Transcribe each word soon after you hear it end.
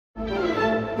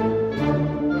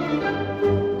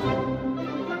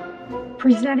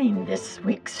Presenting this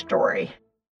week's story,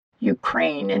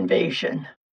 Ukraine Invasion.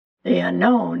 The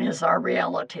Unknown is Our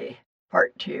Reality,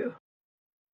 Part 2.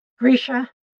 Grisha,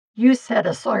 you said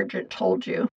a sergeant told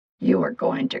you you were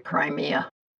going to Crimea.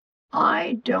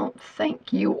 I don't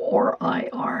think you or I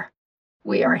are.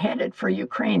 We are headed for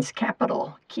Ukraine's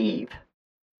capital, Kyiv.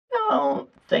 Don't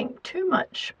think too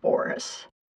much, Boris.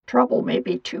 Trouble may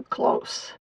be too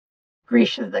close.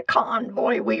 Grisha, the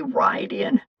convoy we ride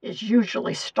in is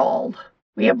usually stalled.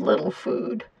 We have little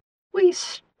food. We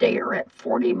stare at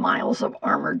 40 miles of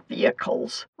armored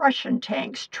vehicles, Russian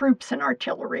tanks, troops, and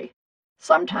artillery.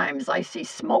 Sometimes I see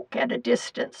smoke at a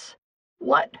distance.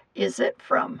 What is it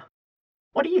from?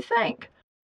 What do you think?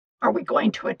 Are we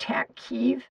going to attack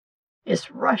Kyiv?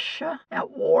 Is Russia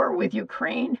at war with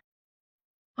Ukraine?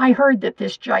 I heard that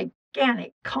this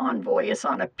gigantic convoy is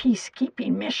on a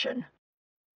peacekeeping mission.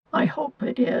 I hope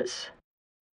it is.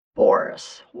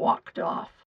 Boris walked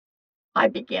off. I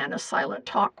began a silent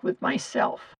talk with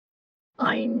myself.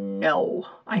 I know,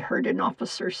 I heard an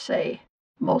officer say.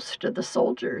 Most of the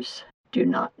soldiers do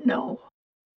not know.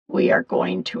 We are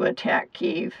going to attack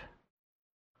Kyiv.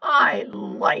 I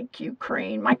like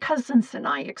Ukraine. My cousins and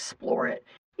I explore it.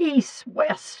 East,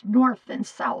 west, north, and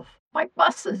south. By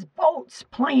buses, boats,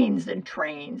 planes, and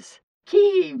trains.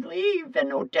 Kyiv, Lviv,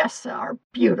 and Odessa are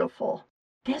beautiful.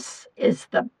 This is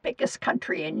the biggest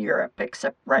country in Europe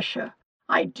except Russia.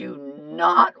 I do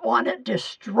not want it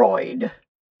destroyed.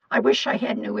 I wish I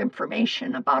had new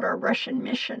information about our Russian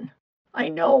mission. I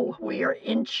know we are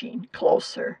inching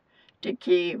closer to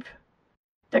Kyiv.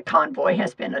 The convoy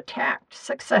has been attacked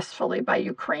successfully by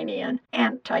Ukrainian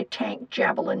anti-tank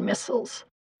Javelin missiles.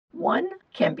 One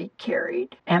can be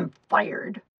carried and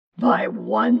fired by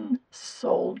one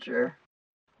soldier.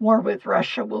 War with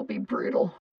Russia will be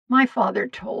brutal. My father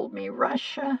told me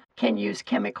Russia can use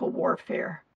chemical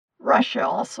warfare. Russia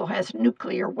also has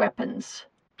nuclear weapons,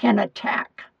 can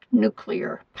attack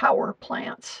nuclear power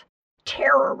plants,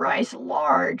 terrorize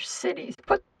large cities,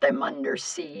 put them under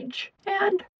siege,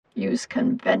 and use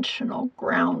conventional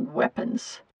ground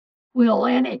weapons. Will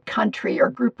any country or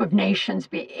group of nations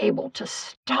be able to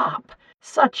stop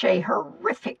such a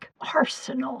horrific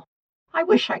arsenal? I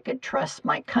wish I could trust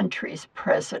my country's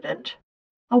president.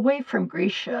 Away from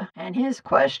Grisha and his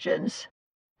questions,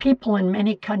 people in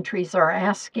many countries are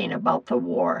asking about the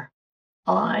war.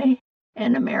 I,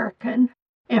 an American,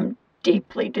 am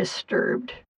deeply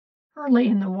disturbed. Early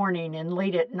in the morning and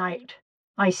late at night,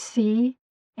 I see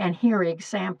and hear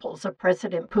examples of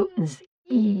President Putin's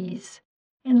ease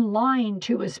in lying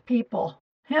to his people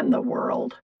and the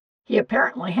world. He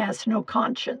apparently has no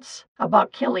conscience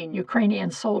about killing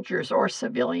Ukrainian soldiers or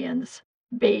civilians,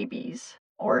 babies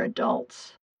or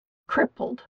adults,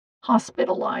 crippled,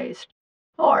 hospitalized,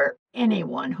 or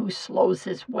anyone who slows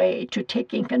his way to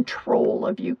taking control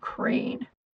of Ukraine.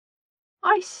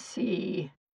 I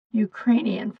see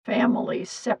Ukrainian families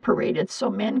separated so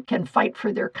men can fight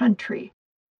for their country.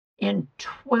 In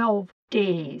 12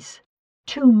 days,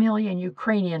 2 million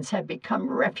Ukrainians have become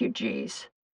refugees.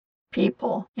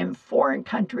 People in foreign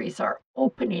countries are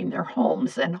opening their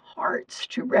homes and hearts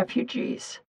to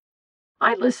refugees.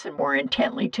 I listen more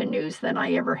intently to news than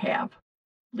I ever have.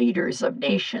 Leaders of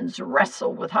nations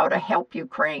wrestle with how to help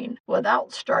Ukraine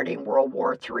without starting World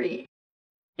War III.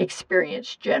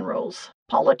 Experienced generals,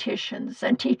 politicians,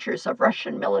 and teachers of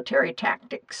Russian military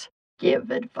tactics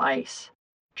give advice.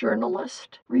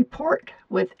 Journalists report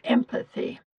with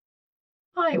empathy.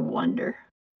 I wonder,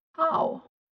 how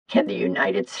can the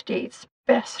United States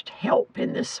best help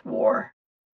in this war?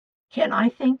 Can I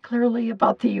think clearly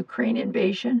about the Ukraine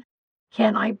invasion?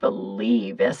 Can I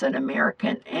believe as an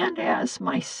American and as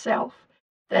myself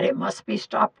that it must be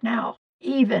stopped now,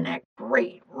 even at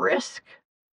great risk?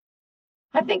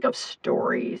 I think of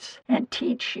stories and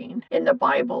teaching in the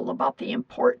Bible about the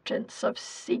importance of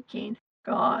seeking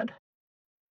God.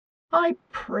 I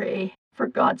pray for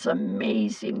God's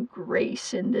amazing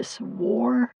grace in this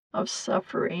war of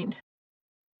suffering.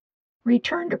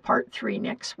 Return to part 3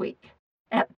 next week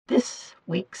at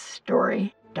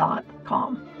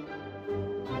thisweeksstory.com.